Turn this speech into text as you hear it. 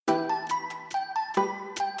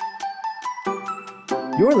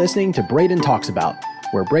You're listening to Braden Talks About,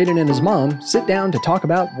 where Braden and his mom sit down to talk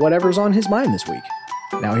about whatever's on his mind this week.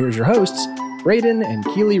 Now here's your hosts, Braden and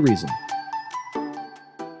Keely Reason.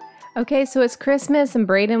 Okay, so it's Christmas and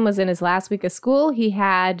Braden was in his last week of school. He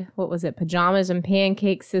had, pajamas and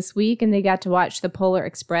pancakes this week, and they got to watch The Polar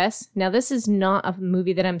Express. Now, this is not a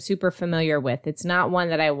movie that I'm super familiar with. It's not one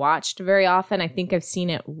that I watched very often. I think I've seen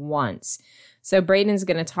it once. So Braden's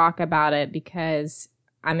going to talk about it because,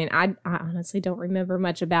 I honestly don't remember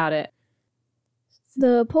much about it.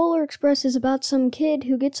 The Polar Express is about some kid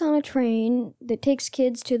who gets on a train that takes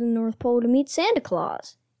kids to the North Pole to meet Santa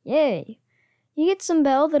Claus. Yay! He gets some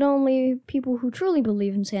bell that only people who truly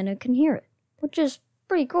believe in Santa can hear it, which is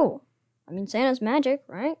pretty cool. Santa's magic,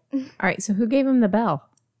 right? All right, so who gave him the bell?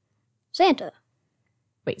 Santa.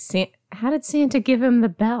 Wait, how did Santa give him the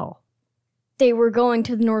bell? They were going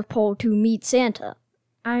to the North Pole to meet Santa.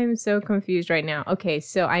 I'm so confused right now. Okay,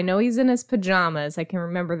 so I know he's in his pajamas. I can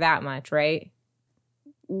remember that much, right?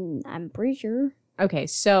 I'm pretty sure. Okay,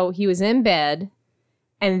 so he was in bed,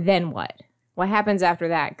 and then what? What happens after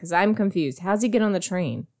that? Because I'm confused. How's he get on the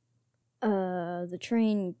train? The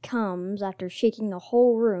train comes after shaking the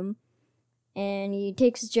whole room, and he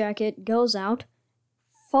takes his jacket, goes out,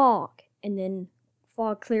 fog, and then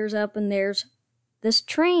fog clears up, and there's this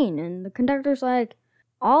train, and the conductor's like,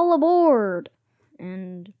 all aboard!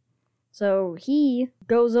 And so he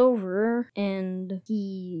goes over, and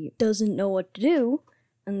he doesn't know what to do,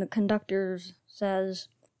 and the conductor says,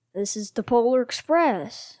 "This is the Polar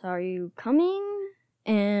Express. Are you coming?"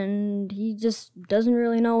 And he just doesn't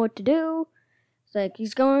really know what to do. It's like,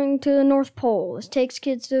 he's going to the North Pole. This takes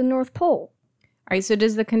kids to the North Pole. All right, so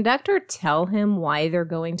does the conductor tell him why they're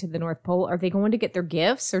going to the North Pole? Are they going to get their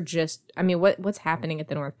gifts or just, what's happening at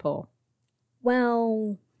the North Pole?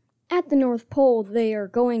 Well, at the North Pole, they are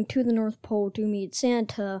going to the North Pole to meet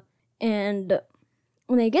Santa. And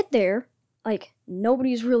when they get there,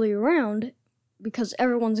 nobody's really around because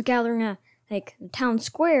everyone's gathering at, the town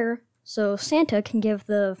square so Santa can give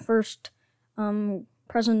the first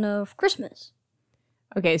present of Christmas.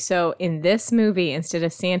 Okay, so in this movie, instead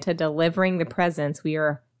of Santa delivering the presents, we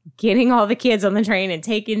are getting all the kids on the train and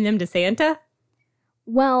taking them to Santa?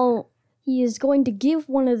 Well, he is going to give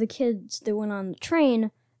one of the kids that went on the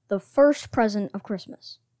train the first present of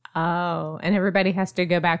Christmas. Oh, and everybody has to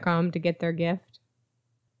go back home to get their gift?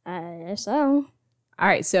 I guess so. All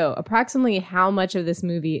right, so approximately how much of this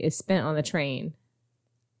movie is spent on the train?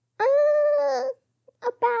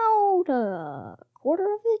 About a quarter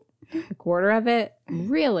of it. A quarter of it?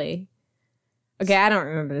 Really? Okay, I don't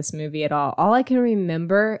remember this movie at all. All I can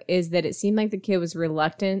remember is that it seemed like the kid was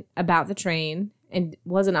reluctant about the train and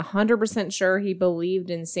wasn't 100% sure he believed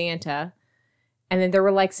in Santa. And then there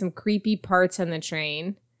were some creepy parts on the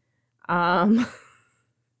train. At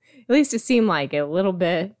least it seemed like it a little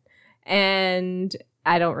bit. And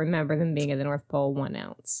I don't remember them being at the North Pole 1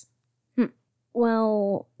 ounce.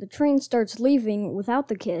 Well, the train starts leaving without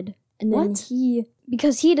the kid. And then What?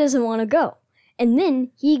 because he doesn't want to go. And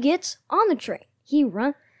then he gets on the train. He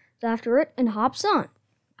runs after it and hops on.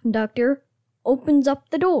 Conductor opens up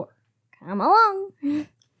the door. Come along.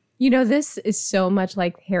 This is so much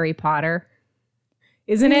like Harry Potter.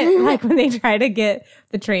 Isn't it? When they try to get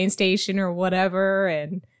the train station or whatever,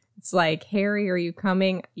 and it's like, Harry, are you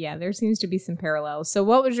coming? Yeah, there seems to be some parallels. So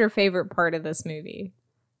what was your favorite part of this movie?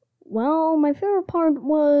 Well, my favorite part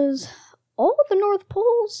was all of the North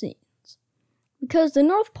Pole scenes. Because the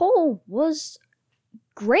North Pole was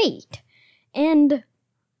great. And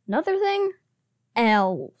another thing,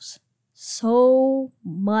 elves. So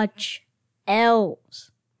much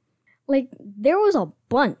elves. There was a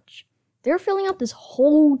bunch. They're filling up this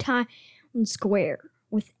whole town square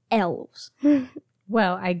with elves.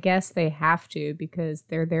 Well, I guess they have to because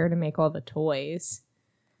they're there to make all the toys.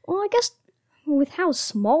 Well, I guess with how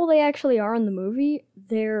small they actually are in the movie,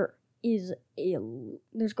 there's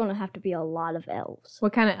going to have to be a lot of elves.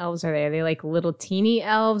 What kind of elves are they? Are they little teeny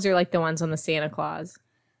elves or the ones on the Santa Claus?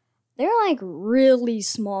 They're really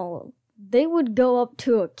small. They would go up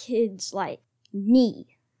to a kid's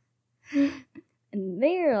knee. And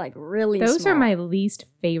they're really Those small. are my least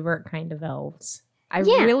favorite kind of elves. I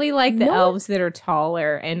really like the elves that are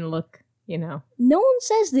taller and look, No one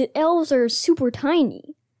says that elves are super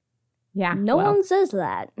tiny. Yeah. No one says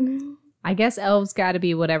that. I guess elves got to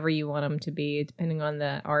be whatever you want them to be, depending on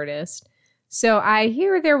the artist. So I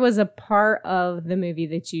hear there was a part of the movie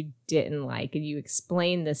that you didn't like, and you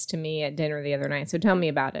explained this to me at dinner the other night. So tell me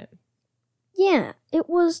about it. Yeah, it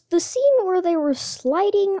was the scene where they were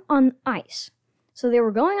sliding on ice. So they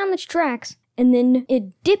were going on the tracks, and then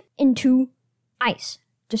it dipped into ice.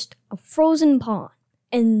 Just a frozen pond.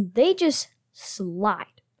 And they just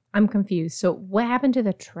slide. I'm confused. So what happened to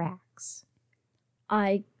the tracks?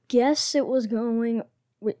 I guess it would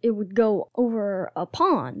go over a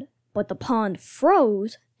pond, but the pond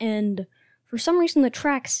froze, and for some reason the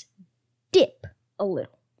tracks dip a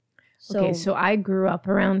little. Okay, so I grew up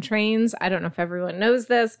around trains. I don't know if everyone knows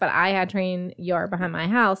this, but I had a train yard behind my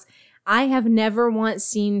house. I have never once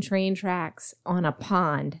seen train tracks on a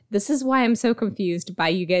pond. This is why I'm so confused by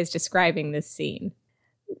you guys describing this scene.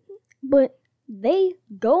 But they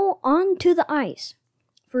go onto the ice.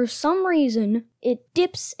 For some reason, it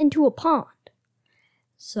dips into a pond.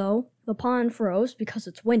 So the pond froze because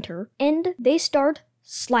it's winter, and they start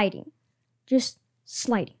sliding. Just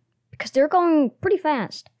sliding. Because they're going pretty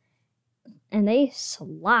fast. And they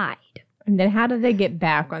slide. And then how do they get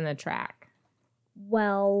back on the track?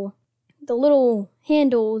 Well, the little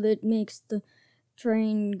handle that makes the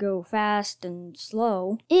train go fast and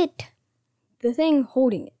slow, the thing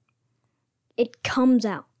holding it comes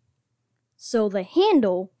out. So the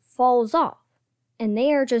handle falls off, and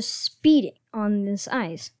they are just speeding on this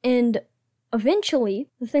ice. And eventually,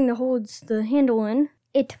 the thing that holds the handle in,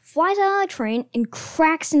 it flies out of the train and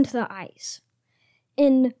cracks into the ice.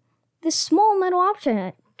 And this small metal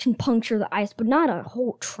object can puncture the ice, but not a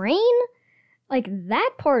whole train? Like,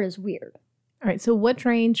 that part is weird. All right, so what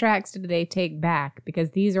train tracks did they take back?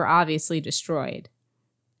 Because these are obviously destroyed.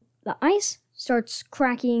 The ice starts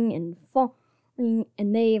cracking and falling,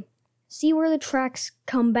 and they see where the tracks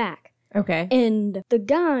come back. Okay. And the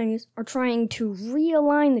guys are trying to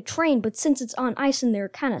realign the train, but since it's on ice and they're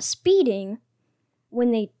kind of speeding,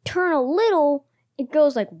 when they turn a little, it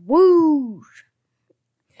goes like whoosh.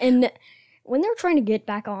 And when they're trying to get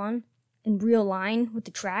back on and realign with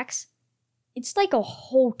the tracks, it's like a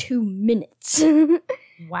whole 2 minutes.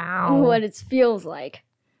 Wow. What it feels like.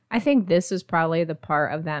 I think this is probably the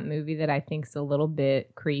part of that movie that I think is a little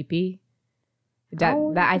bit creepy. That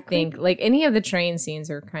I think, like, any of the train scenes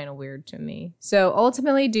are kind of weird to me. So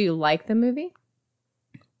ultimately, do you like the movie?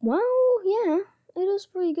 Well, yeah, it is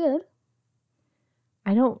pretty good.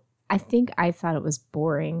 I think I thought it was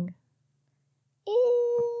boring. A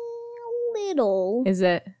little. Is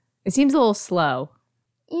it? It seems a little slow.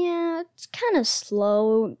 Yeah, it's kind of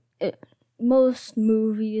slow. Most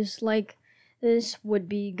movies like this would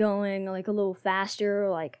be going like a little faster.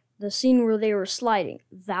 Like the scene where they were sliding,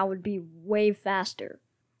 that would be way faster.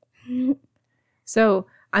 So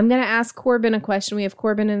I'm going to ask Corbin a question. We have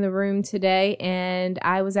Corbin in the room today, and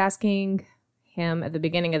I was asking him at the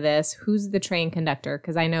beginning of this, who's the train conductor?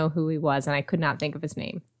 Because I know who he was, and I could not think of his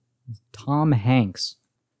name. Tom Hanks.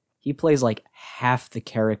 He plays like half the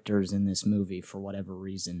characters in this movie for whatever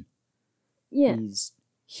reason. Yeah. He's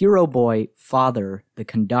Hero Boy, Father, the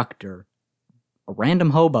conductor, a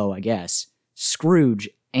random hobo, I guess, Scrooge,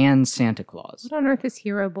 and Santa Claus. What on earth is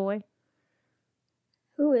Hero Boy?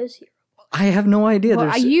 Who is he? I have no idea. Well,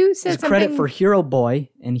 There's credit for Hero Boy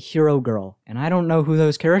and Hero Girl, and I don't know who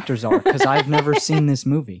those characters are because I've never seen this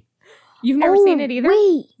movie. You've never seen it either?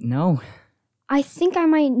 Wait. No. I think I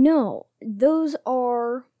might know. Those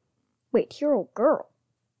are... Wait, Hero Girl.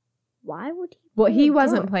 Why would he... Well, he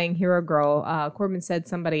wasn't playing Hero Girl. Corbin said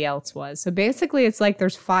somebody else was. So basically, it's like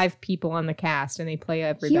there's 5 people on the cast, and they play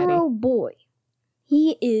everybody. Hero Boy.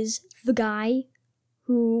 He is the guy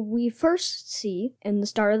who we first see in the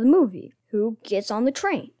start of the movie, who gets on the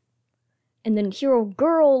train. And then Hero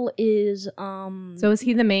Girl is, So is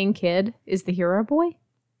he the main kid? Is the Hero Boy?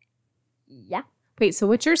 Yeah. Wait, so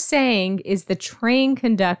what you're saying is the train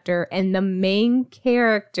conductor and the main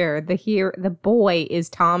character, the boy, is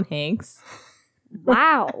Tom Hanks?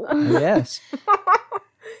 Wow. Yes.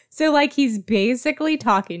 So, like, he's basically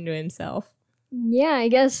talking to himself. Yeah, I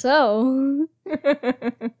guess so.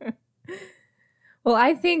 Well,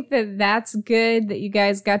 I think that that's good that you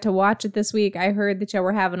guys got to watch it this week. I heard that y'all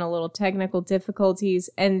were having a little technical difficulties,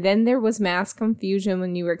 and then there was mass confusion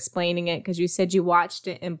when you were explaining it because you said you watched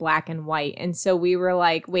it in black and white. And so we were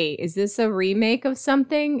like, wait, is this a remake of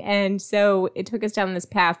something? And so it took us down this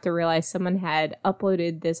path to realize someone had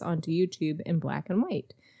uploaded this onto YouTube in black and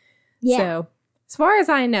white. Yeah. So as far as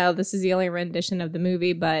I know, this is the only rendition of the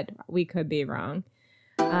movie, but we could be wrong.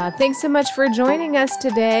 Thanks so much for joining us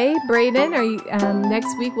today, Braden.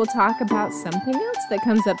 Next week we'll talk about something else that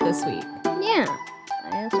comes up this week. Yeah,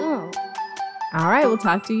 I guess so. All right, we'll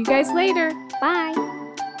talk to you guys later. Bye.